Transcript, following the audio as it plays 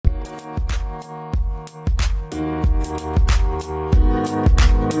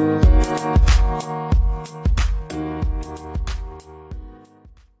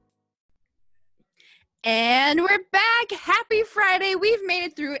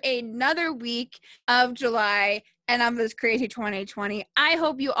another week of July and of this crazy 2020. I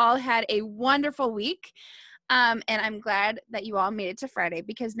hope you all had a wonderful week. And I'm glad that you all made it to Friday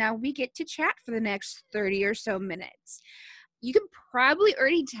because now we get to chat for the next 30 or so minutes. You can probably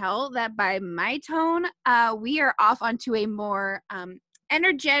already tell that by my tone, we are off onto a more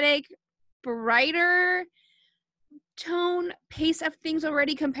energetic, brighter tone, pace of things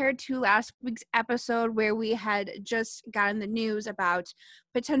already compared to last week's episode where we had just gotten the news about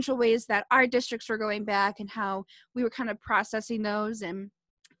potential ways that our districts were going back and how we were kind of processing those and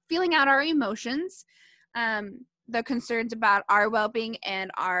feeling out our emotions, the concerns about our well-being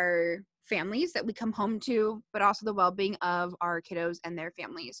and our families that we come home to, but also the well-being of our kiddos and their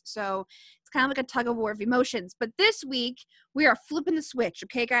families. So it's kind of like a tug of war of emotions. But this week, we are flipping the switch,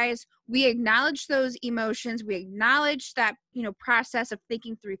 okay, guys? We acknowledge those emotions. We acknowledge that, process of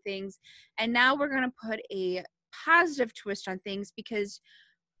thinking through things. And now we're going to put a positive twist on things because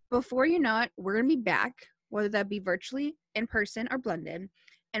before you know it, we're going to be back, whether that be virtually, in person, or blended.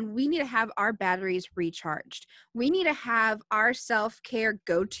 And we need to have our batteries recharged. We need to have our self-care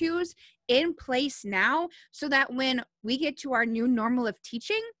go-tos in place now so that when we get to our new normal of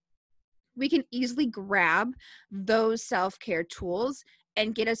teaching, we can easily grab those self-care tools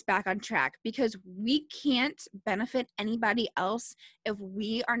and get us back on track because we can't benefit anybody else if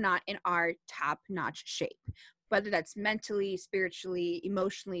we are not in our top-notch shape, whether that's mentally, spiritually,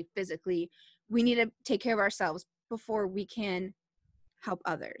 emotionally, physically. We need to take care of ourselves before we can help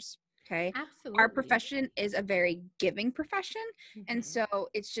others. Okay. Absolutely. Our profession is a very giving profession. Mm-hmm. And so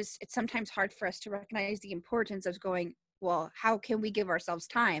it's sometimes hard for us to recognize the importance of going, well, how can we give ourselves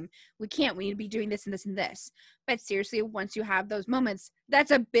time? We can't. We need to be doing this and this and this. But seriously, once you have those moments, that's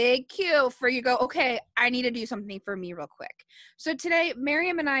a big cue for you to go, okay, I need to do something for me real quick. So today,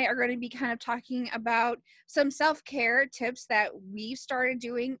 Miriam and I are going to be kind of talking about some self-care tips that we've started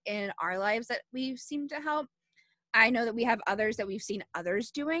doing in our lives that we seem to help. I know that we have others that we've seen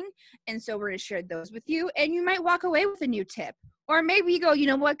others doing, and so we're going to share those with you, and you might walk away with a new tip. Or maybe you go, you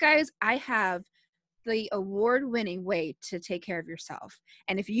know what, guys? I have the award-winning way to take care of yourself.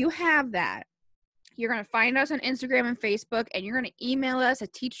 And if you have that, you're going to find us on Instagram and Facebook, and you're going to email us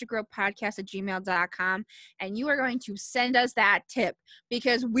at teachtogrowpodcast@gmail.com, and you are going to send us that tip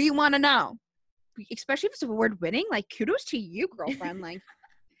because we want to know, especially if it's award-winning. Like, kudos to you, girlfriend. Like,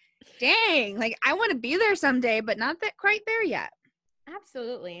 dang, like I want to be there someday, but not that quite there yet.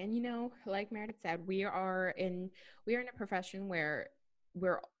 Absolutely. And like Meredith said, we are in a profession where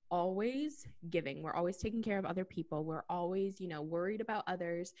we're always giving. We're always taking care of other people. We're always, worried about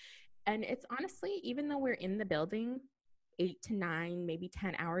others. And it's honestly, even though we're in the building 8 to 9, maybe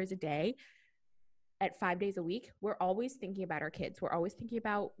 10 hours a day, at 5 days a week, we're always thinking about our kids. We're always thinking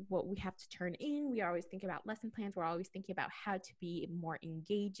about what we have to turn in. We always think about lesson plans. We're always thinking about how to be more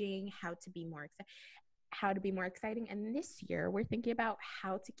engaging, how to be more exciting. And this year, we're thinking about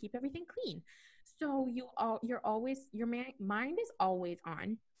how to keep everything clean. So your mind is always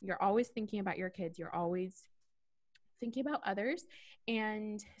on. You're always thinking about your kids. You're always thinking about others.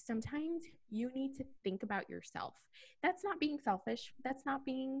 And sometimes you need to think about yourself. That's not being selfish. That's not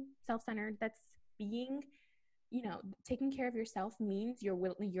being self-centered. That's being, taking care of yourself means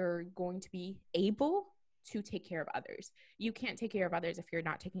you're going to be able to take care of others. You can't take care of others if you're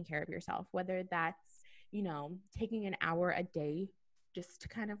not taking care of yourself, whether that's, taking an hour a day just to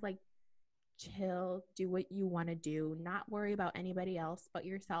kind of like chill, do what you want to do, not worry about anybody else but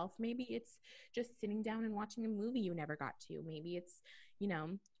yourself. Maybe it's just sitting down and watching a movie you never got to. Maybe it's,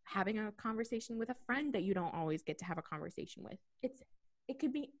 having a conversation with a friend that you don't always get to have a conversation with. It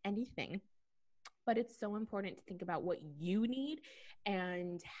could be anything. But it's so important to think about what you need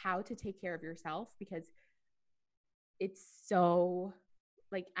and how to take care of yourself because it's so,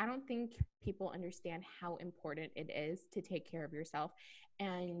 like, I don't think people understand how important it is to take care of yourself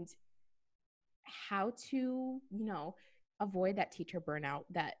and how to, avoid that teacher burnout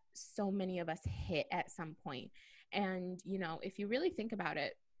that so many of us hit at some point. And, if you really think about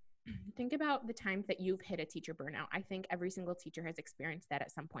it, think about the times that you've hit a teacher burnout. I think every single teacher has experienced that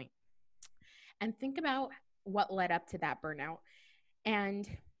at some point. And think about what led up to that burnout. And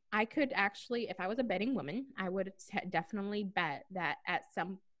I could actually, if I was a betting woman, I would definitely bet that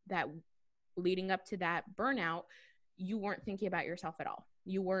that leading up to that burnout, you weren't thinking about yourself at all.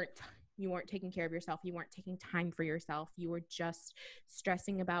 You weren't taking care of yourself. You weren't taking time for yourself. You were just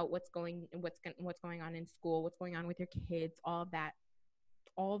stressing about what's going on in school, what's going on with your kids, all of that,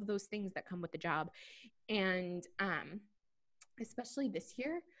 all of those things that come with the job. And especially this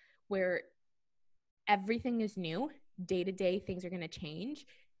year where everything is new, day to day things are going to change.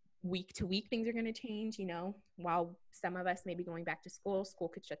 week to week things are going to change. While some of us may be going back to school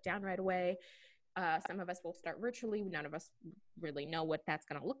could shut down right away. Some of us will start virtually. None of us really know what that's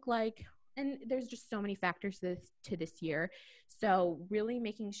going to look like. And there's just so many factors to this year. So really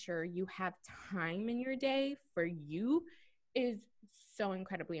making sure you have time in your day for you is so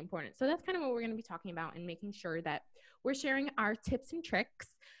incredibly important. So that's kind of what we're going to be talking about, and making sure that we're sharing our tips and tricks.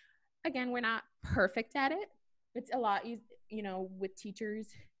 Again, we're not perfect at it. It's a lot easier, with teachers,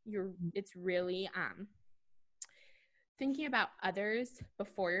 it's really thinking about others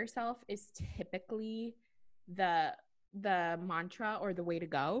before yourself is typically the mantra or the way to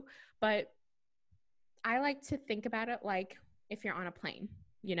go. But I like to think about it like if you're on a plane,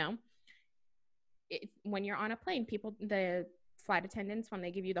 when you're on a plane, the flight attendants, when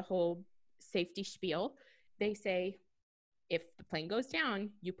they give you the whole safety spiel, they say, if the plane goes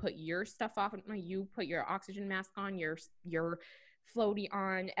down, you put your stuff off, you put your oxygen mask on, your floaty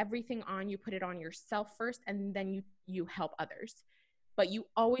on, everything on, you put it on yourself first, and then you help others. But you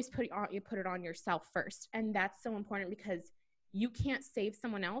always put it on yourself first. And that's so important, because you can't save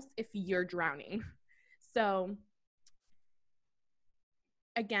someone else if you're drowning. So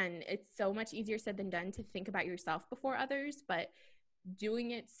again, it's so much easier said than done to think about yourself before others, but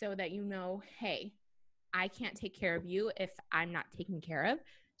doing it so that hey, I can't take care of you if I'm not taken care of.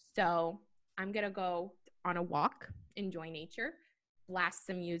 So I'm going to go on a walk, enjoy nature, blast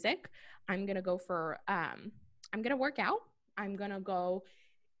some music. I'm going to go I'm going to work out. I'm going to go,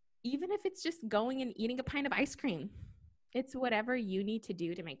 even if it's just going and eating a pint of ice cream. It's whatever you need to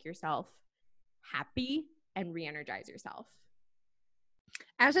do to make yourself happy and re-energize yourself.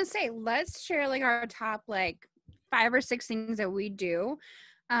 I was going to say, let's share our top 5 or 6 things that we do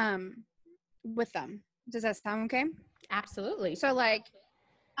with them. Does that sound okay? Absolutely. So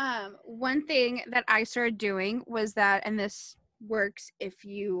one thing that I started doing was that, and this works if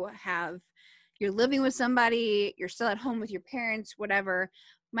you're living with somebody, you're still at home with your parents, whatever.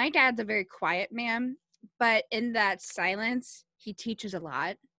 My dad's a very quiet man, but in that silence, he teaches a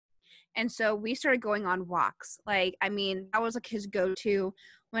lot. And so we started going on walks. That was his go-to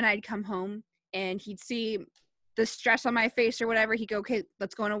when I'd come home and he'd see the stress on my face or whatever. He'd go, okay,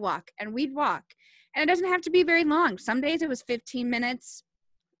 let's go on a walk. And we'd walk. And it doesn't have to be very long. Some days it was 15 minutes.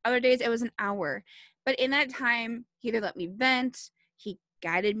 Other days it was an hour. But in that time, he either let me vent, he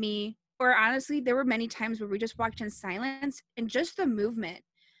guided me, or honestly, there were many times where we just walked in silence, and just the movement.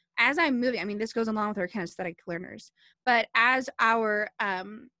 As I'm moving, this goes along with our kinesthetic learners, but as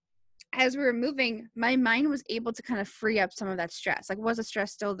we were moving, my mind was able to kind of free up some of that stress. Was the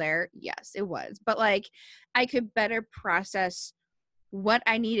stress still there? Yes, it was. But I could better process what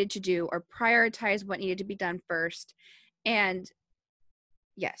I needed to do or prioritize what needed to be done first. And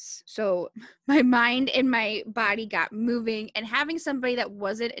yes, so my mind and my body got moving, and having somebody that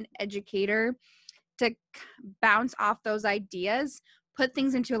wasn't an educator to bounce off those ideas put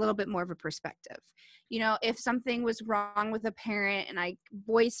things into a little bit more of a perspective. If something was wrong with a parent and I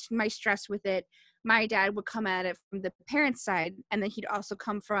voiced my stress with it, my dad would come at it from the parent's side, and then he'd also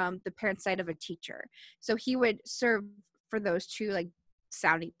come from the parent side of a teacher. So he would serve for those two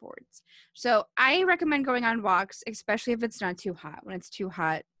sounding boards. So I recommend going on walks, especially if it's not too hot. When it's too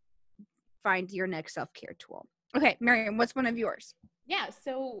hot, find your next self-care tool. Okay, Miriam, what's one of yours? Yeah,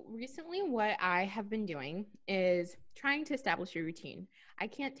 so recently what I have been doing is trying to establish a routine. I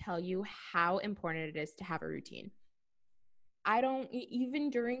can't tell you how important it is to have a routine. Even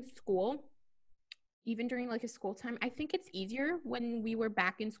during school, even during a school time, I think it's easier when we were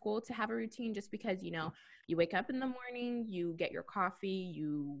back in school to have a routine, just because, you wake up in the morning, you get your coffee,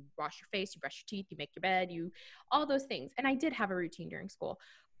 you wash your face, you brush your teeth, you make your bed, all those things. And I did have a routine during school,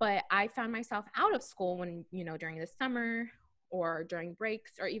 but I found myself out of school when, during the summer or during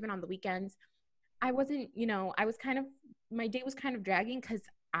breaks or even on the weekends, I wasn't, my day was kind of dragging because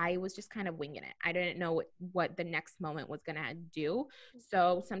I was just kind of winging it. I didn't know what the next moment was going to do.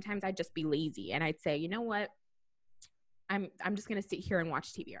 So sometimes I'd just be lazy and I'd say, you know what? I'm just going to sit here and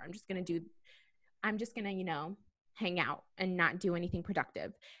watch TV, or I'm just going to, hang out and not do anything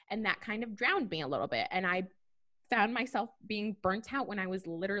productive. And that kind of drowned me a little bit. And I found myself being burnt out when I was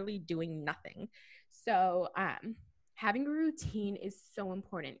literally doing nothing. So, having a routine is so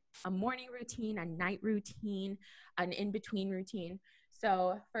important. A morning routine, a night routine, an in-between routine.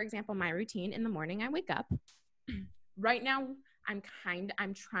 So, for example, my routine in the morning, I wake up. Right now, I'm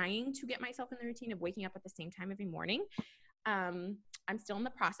trying to get myself in the routine of waking up at the same time every morning. I'm still in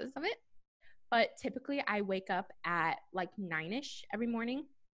the process of it, but typically I wake up at 9ish every morning.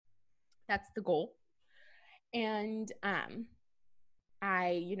 That's the goal. And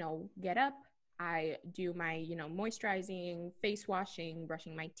I, get up, I do my, moisturizing, face washing,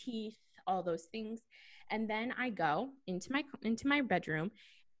 brushing my teeth, all those things. And then I go into my bedroom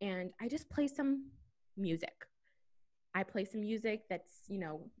and I just play some music. I play some music that's,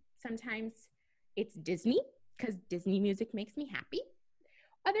 sometimes it's Disney because Disney music makes me happy.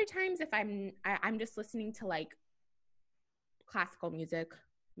 Other times if I'm just listening to like classical music,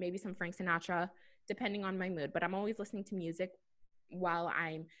 maybe some Frank Sinatra, depending on my mood, but I'm always listening to music while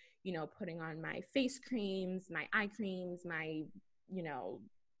I'm, putting on my face creams, my eye creams, my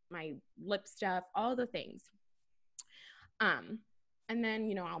lip stuff, all the things. And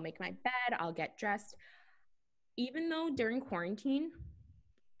then, I'll make my bed, I'll get dressed. Even though during quarantine,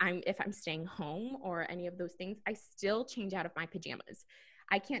 if I'm staying home or any of those things, I still change out of my pajamas.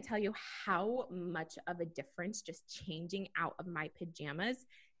 I can't tell you how much of a difference just changing out of my pajamas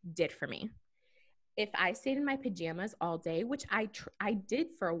did for me. If I stayed in my pajamas all day, which I did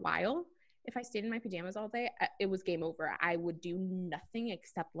for a while, if I stayed in my pajamas all day, it was game over. I would do nothing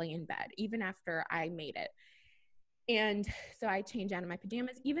except lay in bed, even after I made it. And so I change out of my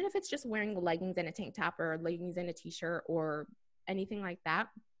pajamas, even if it's just wearing leggings and a tank top or leggings and a t-shirt or anything like that.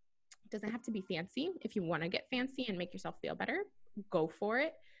 It doesn't have to be fancy. If you want to get fancy and make yourself feel better, go for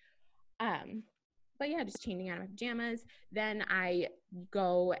it. But yeah, just changing out of my pajamas. Then I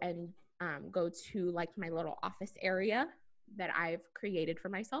go and go to like my little office area that I've created for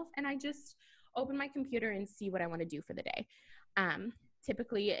myself. And I just open my computer and see what I want to do for the day.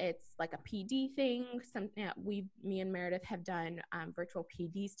 Typically it's like a PD thing. Me and Meredith have done virtual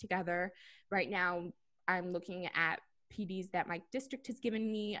PDs together. Right now I'm looking at PDs that my district has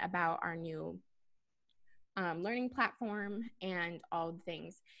given me about our new learning platform and all the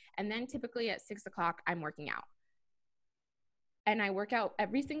things. And then typically at 6:00, I'm working out. And I work out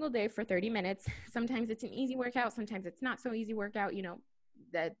every single day for 30 minutes. Sometimes it's an easy workout. Sometimes it's not so easy workout,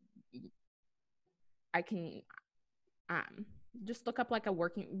 that I can just look up like a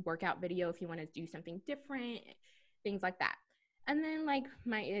workout video if you want to do something different, things like that. And then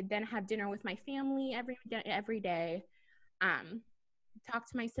then have dinner with my family every day. Talk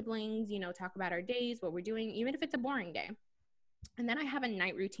to my siblings, talk about our days, what we're doing, even if it's a boring day. And then I have a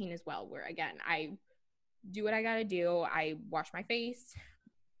night routine as well, where again, I do what I gotta do. I wash my face,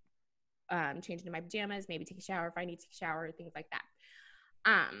 change into my pajamas, maybe take a shower if I need to take a shower, things like that.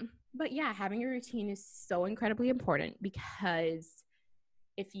 But yeah, having a routine is so incredibly important, because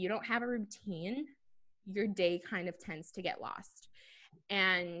if you don't have a routine, your day kind of tends to get lost.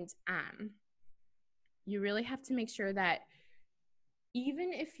 And you really have to make sure that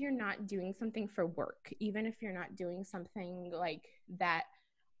even if you're not doing something for work, even if you're not doing something like that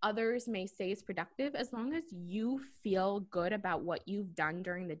others may say is productive, as long as you feel good about what you've done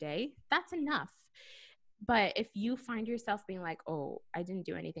during the day, that's enough. But if you find yourself being like, oh, I didn't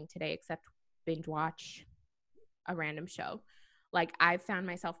do anything today except binge watch a random show. Like I've found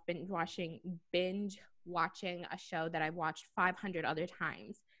myself binge watching a show that I've watched 500 other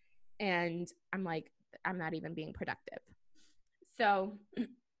times. And I'm like, I'm not even being productive. So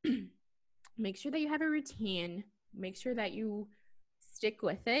make sure that you have a routine. Make sure that you stick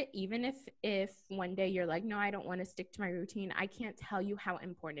with it. Even if one day you're like, no, I don't want to stick to my routine. I can't tell you how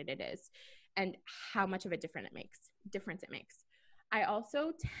important it is and how much of a difference it makes. I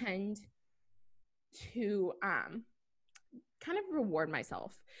also tend to kind of reward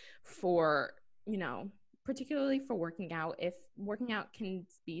myself for, particularly for working out, if working out can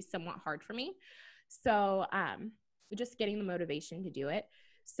be somewhat hard for me. So just getting the motivation to do it.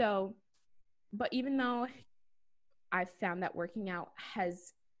 So, but even though I've found that working out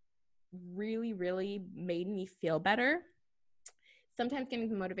has really, really made me feel better, sometimes getting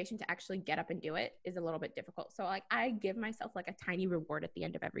the motivation to actually get up and do it is a little bit difficult. So like I give myself like a tiny reward at the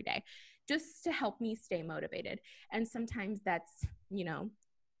end of every day just to help me stay motivated. And sometimes that's,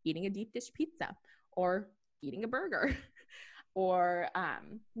 eating a deep dish pizza or eating a burger or,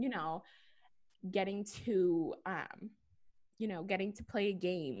 getting to play a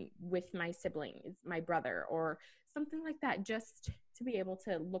game with my siblings, my brother, or something like that, just to be able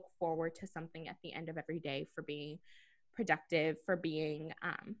to look forward to something at the end of every day for being productive, for being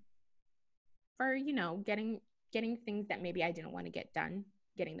for getting things that maybe I didn't want to get done,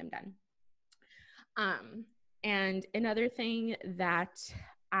 getting them done. And another thing that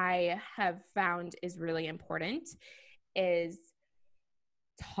I have found is really important is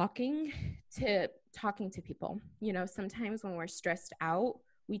talking to people. Sometimes when we're stressed out,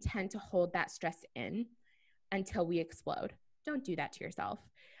 we tend to hold that stress in until we explode. Don't do that to yourself.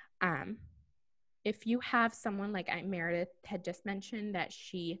 If you have someone like Meredith had just mentioned that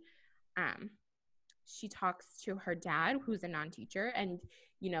she she talks to her dad, who's a non-teacher, and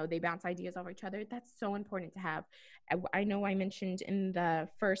they bounce ideas off each other. That's so important to have. I know I mentioned in the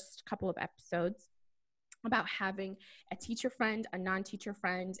first couple of episodes about having a teacher friend, a non-teacher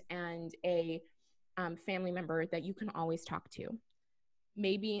friend, and a family member that you can always talk to.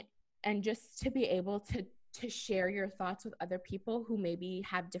 Maybe, and just to be able to share your thoughts with other people who maybe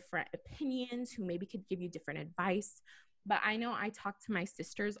have different opinions, who maybe could give you different advice. But I know I talk to my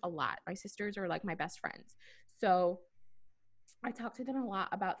sisters a lot. My sisters are like my best friends. So I talk to them a lot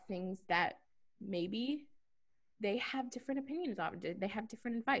about things that maybe they have different opinions on. They have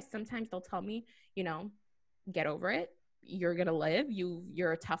different advice. Sometimes they'll tell me, get over it. You're gonna live.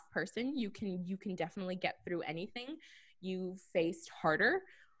 You're a tough person. You can definitely get through anything. You've faced harder.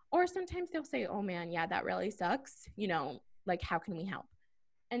 Or sometimes they'll say, oh man, yeah, that really sucks. Like, how can we help?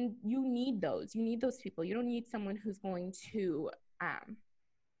 And you need those. You need those people. You don't need someone who's going to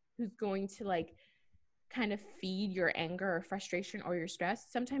like kind of feed your anger or frustration or your stress.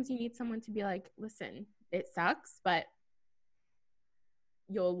 Sometimes you need someone to be like, listen, it sucks, but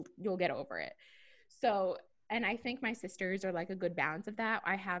you'll get over it. So, and I think my sisters are like a good balance of that.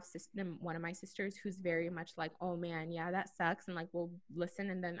 I have one of my sisters who's very much like, oh man, yeah, that sucks, and like, we'll listen.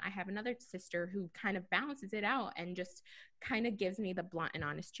 And then I have another sister who kind of balances it out and just kind of gives me the blunt and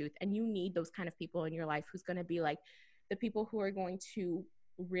honest truth. And you need those kind of people in your life who's going to be like the people who are going to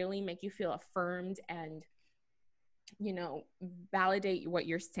really make you feel affirmed and validate what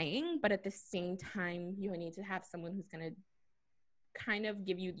you're saying, but at the same time you need to have someone who's going to kind of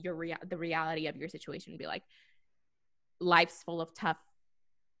give you the reality of your situation and be like, life's full of tough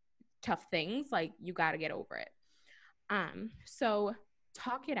things, like, you got to get over it. So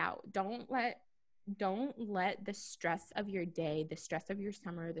talk it out. Don't let the stress of your day, the stress of your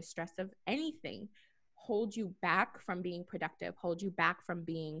summer, the stress of anything hold you back from being productive, hold you back from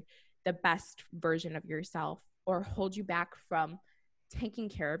being the best version of yourself, or hold you back from taking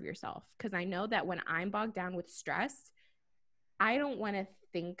care of yourself. Because I know that when I'm bogged down with stress, I don't want to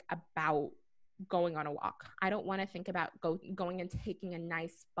think about going on a walk. I don't want to think about going and taking a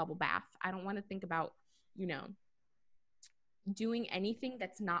nice bubble bath. I don't want to think about, doing anything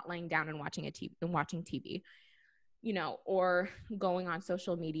that's not laying down and watching TV, or going on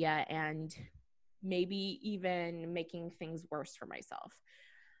social media and maybe even making things worse for myself.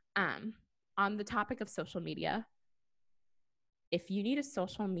 On the topic of social media, if you need a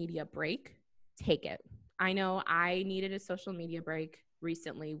social media break, take it. I know I needed a social media break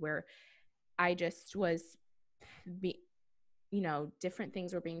recently where I just was, different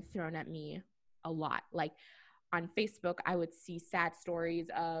things were being thrown at me a lot. Like on Facebook, I would see sad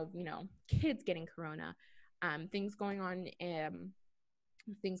stories of, kids getting corona, things going on in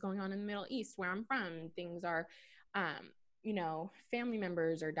the Middle East where I'm from. Things are, family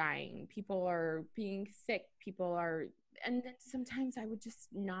members are dying, people are being sick, and then sometimes I would just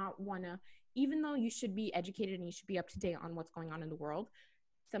not want to, even though you should be educated and you should be up to date on what's going on in the world,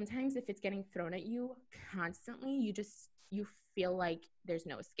 sometimes if it's getting thrown at you constantly, you feel like there's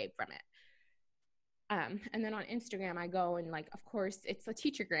no escape from it. And then on Instagram, I go and, like, of course, it's a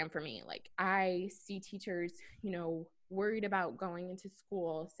teachergram for me. Like, I see teachers, worried about going into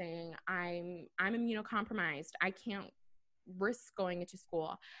school, saying, I'm immunocompromised. I can't risk going into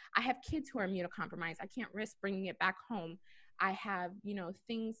school. I have kids who are immunocompromised. I can't risk bringing it back home. I have,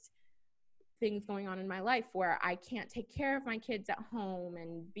 things going on in my life where I can't take care of my kids at home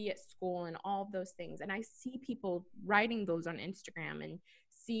and be at school and all of those things. And I see people writing those on Instagram and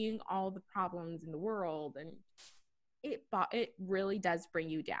seeing all the problems in the world, and it really does bring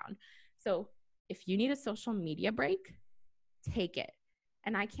you down. So if you need a social media break, take it.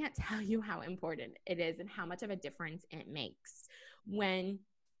 And I can't tell you how important it is and how much of a difference it makes when,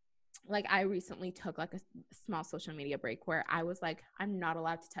 like, I recently took like a small social media break where I was like, I'm not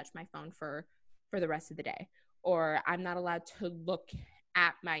allowed to touch my phone for the rest of the day, or I'm not allowed to look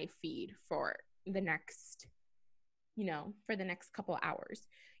at my feed for the next couple hours.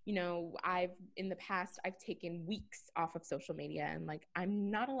 In the past, I've taken weeks off of social media, and like, I am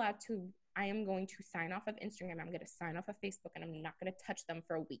going to sign off of Instagram. I'm going to sign off of Facebook, and I'm not going to touch them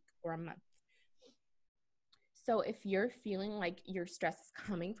for a week or a month. So if you're feeling like your stress is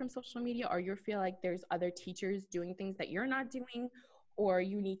coming from social media, or you feel like there's other teachers doing things that you're not doing, or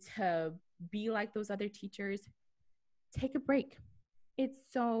you need to be like those other teachers, take a break. You're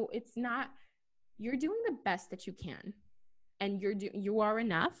doing the best that you can, and you are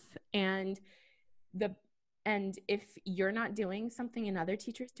enough. And if you're not doing something another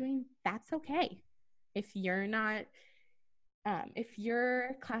teacher's doing, that's okay. If you're not, if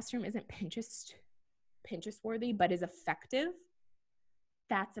your classroom isn't Pinterest worthy, but is effective,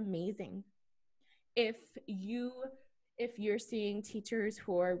 that's amazing. if you're seeing teachers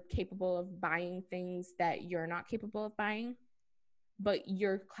who are capable of buying things that you're not capable of buying, but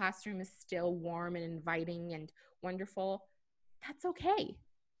your classroom is still warm and inviting and wonderful, that's okay.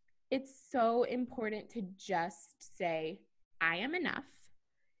 It's so important to just say, I am enough,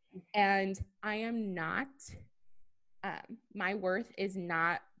 and I am not, my worth is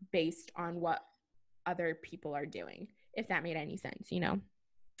not based on what other people are doing, if that made any sense, you know?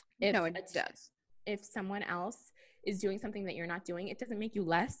 No, it does. If someone else is doing something that you're not doing, it doesn't make you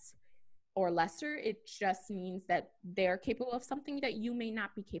less or lesser. It just means that they're capable of something that you may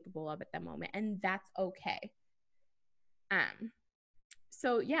not be capable of at the moment, and that's okay.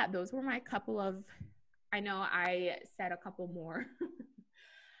 So yeah, those were my couple of, I know I said a couple more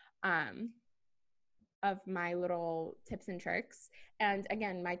of my little tips and tricks. And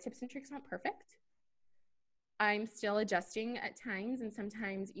again, my tips and tricks aren't perfect. I'm still adjusting at times, and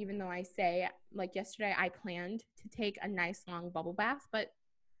sometimes, even though I say, like yesterday, I planned to take a nice long bubble bath, but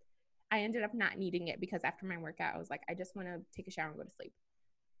I ended up not needing it because after my workout, I was like, I just want to take a shower and go to sleep.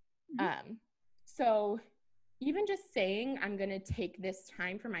 Mm-hmm. So even just saying I'm going to take this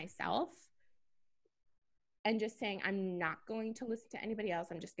time for myself and just saying I'm not going to listen to anybody else,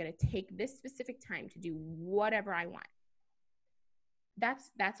 I'm just going to take this specific time to do whatever I want.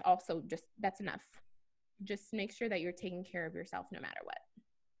 That's also just, that's enough. Just make sure that you're taking care of yourself no matter what.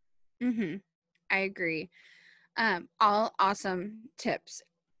 I agree. All awesome tips.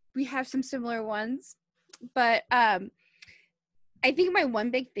 We have some similar ones, but I think my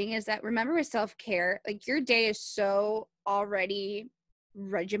one big thing is that remember with self-care, like your day is so already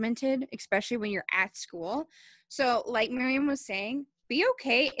regimented, especially when you're at school. So like Miriam was saying, be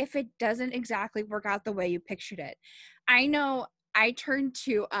okay if it doesn't exactly work out the way you pictured it. I know I turned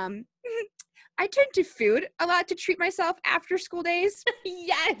to food a lot to treat myself after school days.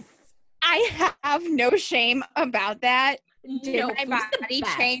 Yes. I have no shame about that. Did my body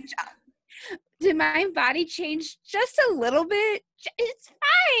change? Did my body change just a little bit? It's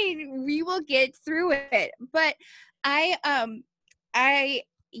fine. We will get through it. But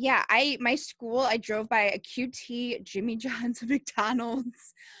my school, I drove by a QT, Jimmy John's,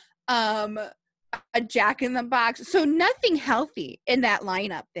 McDonald's, a Jack in the Box. So nothing healthy in that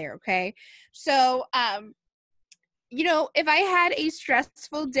lineup there, okay? So, you know, if I had a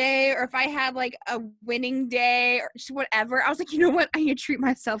stressful day or if I had like a winning day or just whatever, I was like, you know what? I need to treat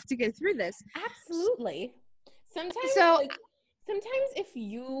myself to get through this. Absolutely. Sometimes if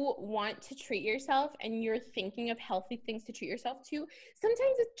you want to treat yourself and you're thinking of healthy things to treat yourself to,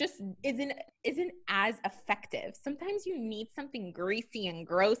 sometimes it just isn't as effective. Sometimes you need something greasy and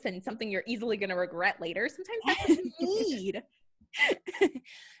gross and something you're easily going to regret later. Sometimes that's what you need.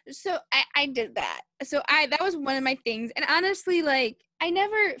 So I did that. So that was one of my things. And honestly, like, I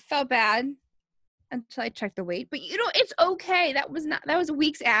never felt bad until I checked the weight. But, you know, it's okay. That was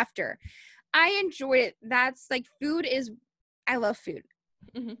weeks after. I enjoyed it. That's like food is, I love food.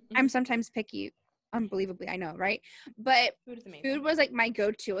 Mm-hmm. I'm sometimes picky, unbelievably, I know, right? But food was like my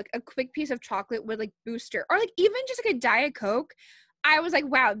go-to. Like a quick piece of chocolate would like booster, or like even just like a Diet Coke. I was like,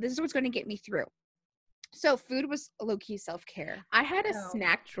 wow, this is what's going to get me through. So food was low-key self-care. I had a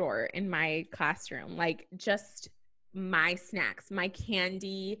snack drawer in my classroom, like just my snacks, my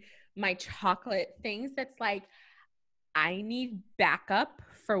candy, my chocolate, things that's like, I need backup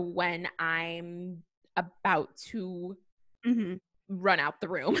for when I'm about to run out the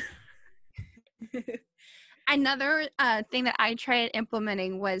room. Another thing that I tried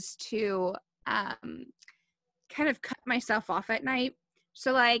implementing was to kind of cut myself off at night.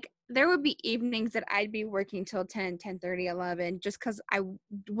 So like there would be evenings that I'd be working till 10, 10:30, 11, just because I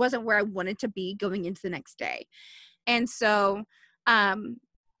wasn't where I wanted to be going into the next day. And so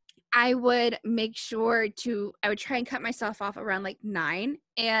I would make sure I would try and cut myself off around like 9,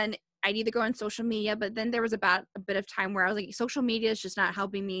 and I'd either go on social media, but then there was about a bit of time where I was like, social media is just not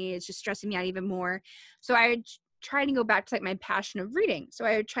helping me. It's just stressing me out even more. So I would try to go back to like my passion of reading. So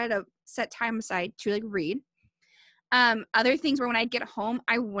I would try to set time aside to like read. Other things were when I'd get home,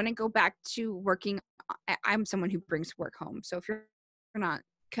 I wouldn't go back to working. I'm someone who brings work home. So if you're not,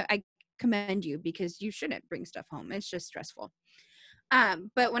 I commend you because you shouldn't bring stuff home. It's just stressful.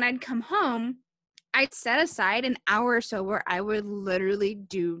 But when I'd come home, I'd set aside an hour or so where I would literally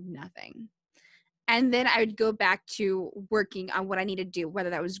do nothing. And then I would go back to working on what I need to do, whether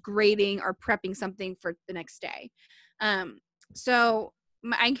that was grading or prepping something for the next day. So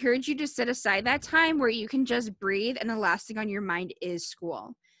I encourage you to set aside that time where you can just breathe, and the last thing on your mind is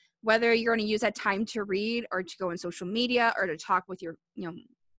school. Whether you're going to use that time to read or to go on social media or to talk with your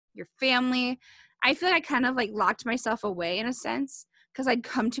family. I feel like I kind of like locked myself away in a sense because I'd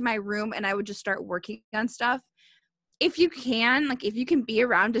come to my room and I would just start working on stuff. If you can, like if you can be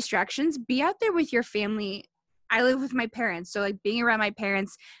around distractions, be out there with your family. I live with my parents, so like being around my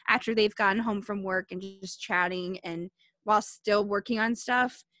parents after they've gotten home from work and just chatting and while still working on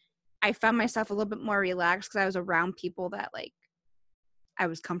stuff, I found myself a little bit more relaxed because I was around people that like I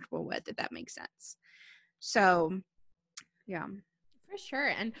was comfortable with, if that makes sense. So, yeah. For sure.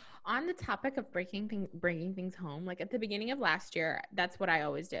 And on the topic of bringing things home, like at the beginning of last year, that's what I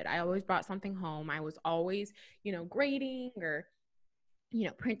always did. I always brought something home. I was always, grading or,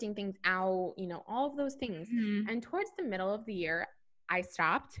 printing things out, all of those things. Mm-hmm. And towards the middle of the year, I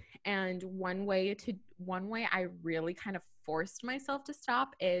stopped. And one way I really kind of forced myself to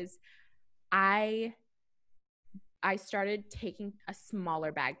stop is I started taking a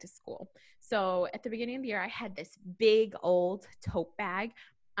smaller bag to school. So at the beginning of the year, I had this big old tote bag,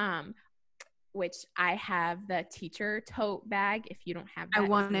 which I have the teacher tote bag. If you don't have that, I it's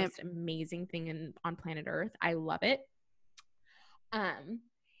want the it. most amazing thing on planet Earth. I love it.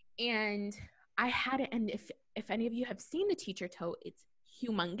 And I had it. And if any of you have seen the teacher tote, it's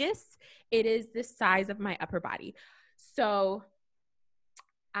humongous. It is the size of my upper body. So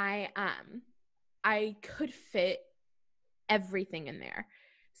I could fit everything in there.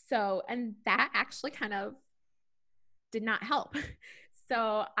 So, and that actually kind of did not help.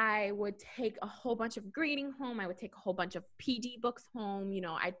 So I would take a whole bunch of grading home. I would take a whole bunch of PD books home.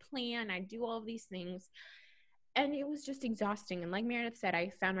 I'd plan, I'd do all of these things. And it was just exhausting. And like Meredith said,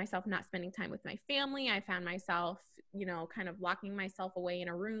 I found myself not spending time with my family. I found myself, kind of locking myself away in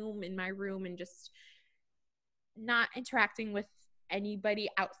my room and just not interacting with anybody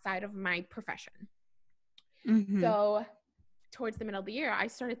outside of my profession. Mm-hmm. So towards the middle of the year, I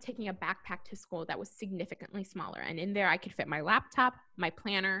started taking a backpack to school that was significantly smaller. And in there, I could fit my laptop, my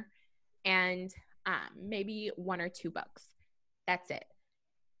planner, and maybe 1 or 2 books. That's it.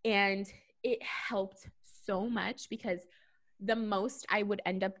 And it helped so much because the most I would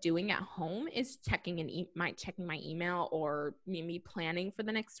end up doing at home is checking my email or maybe planning for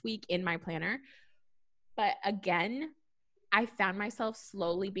the next week in my planner. But again, I found myself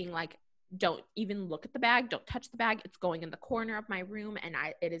slowly being like, don't even look at the bag. Don't touch the bag. It's going in the corner of my room, and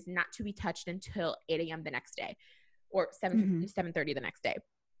it is not to be touched until 8 a.m. the next day or 7:30 the next day.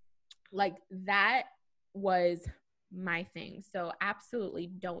 Like that was my thing. So absolutely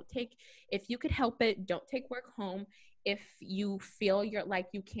if you could help it, don't take work home. If you feel you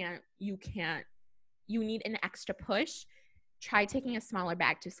need an extra push, try taking a smaller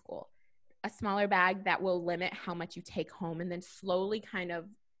bag to school. A smaller bag that will limit how much you take home and then slowly kind of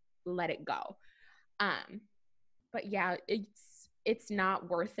let it go. But yeah, it's not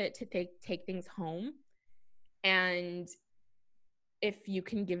worth it to take things home. And if you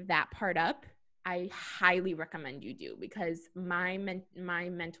can give that part up, I highly recommend you do, because my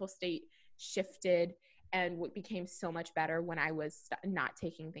mental state shifted and what became so much better when I was not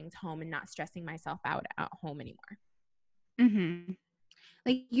taking things home and not stressing myself out at home anymore. Mm-hmm.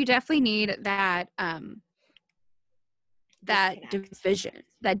 Like you definitely need that division,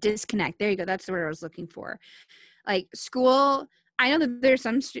 that disconnect. There you go. That's the word I was looking for. Like school, I know that there's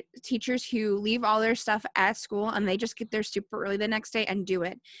some teachers who leave all their stuff at school and they just get there super early the next day and do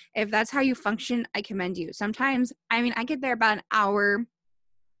it. If that's how you function, I commend you. Sometimes, I get there about an hour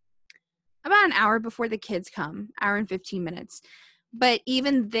before the kids come, hour and 15 minutes. But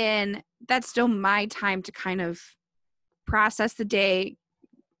even then, that's still my time to kind of process the day,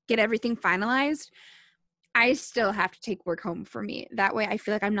 get everything finalized. I still have to take work home for me. That way I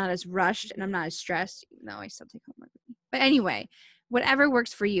feel like I'm not as rushed and I'm not as stressed, even though I still take homework with me. But anyway, whatever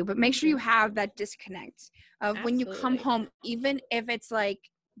works for you. But make sure you have that disconnect of when you come home, even if it's like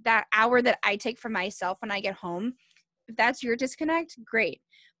that hour that I take for myself when I get home. If that's your disconnect, great.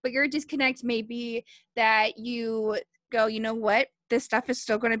 But your disconnect may be that you go, you know what? This stuff is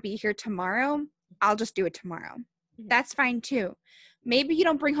still going to be here tomorrow. I'll just do it tomorrow. Mm-hmm. That's fine too. Maybe you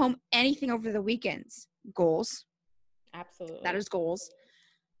don't bring home anything over the weekends. Goals. Absolutely. That is goals.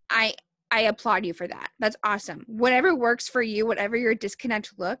 I applaud you for that. That's awesome. Whatever works for you, whatever your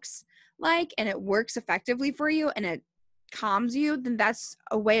disconnect looks like, and it works effectively for you and it calms you, then that's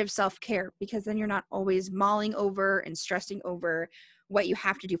a way of self-care, because then you're not always mulling over and stressing over what you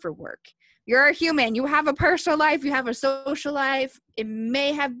have to do for work. You're a human. You have a personal life. You have a social life. It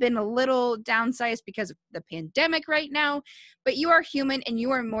may have been a little downsized because of the pandemic right now, but you are human and you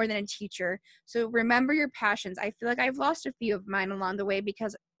are more than a teacher. So remember your passions. I feel like I've lost a few of mine along the way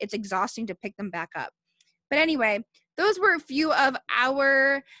because it's exhausting to pick them back up. But anyway, those were a few of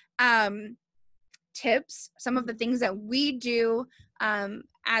our tips, some of the things that we do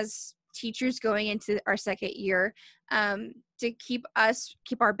as teachers going into our second year to keep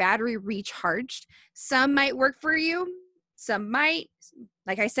our battery recharged. Some might work for you, some might.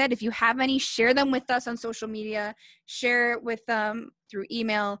 Like I said, if you have any, share them with us on social media, share it with them through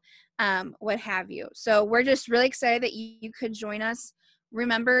email, what have you. So we're just really excited that you could join us.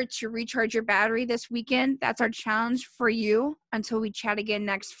 Remember to recharge your battery this weekend. That's our challenge for you until we chat again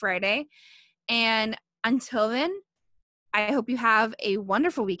next Friday. And until then, I hope you have a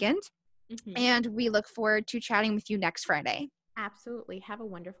wonderful weekend. Mm-hmm. And we look forward to chatting with you next Friday. Absolutely. Have a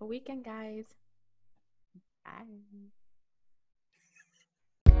wonderful weekend, guys. Bye.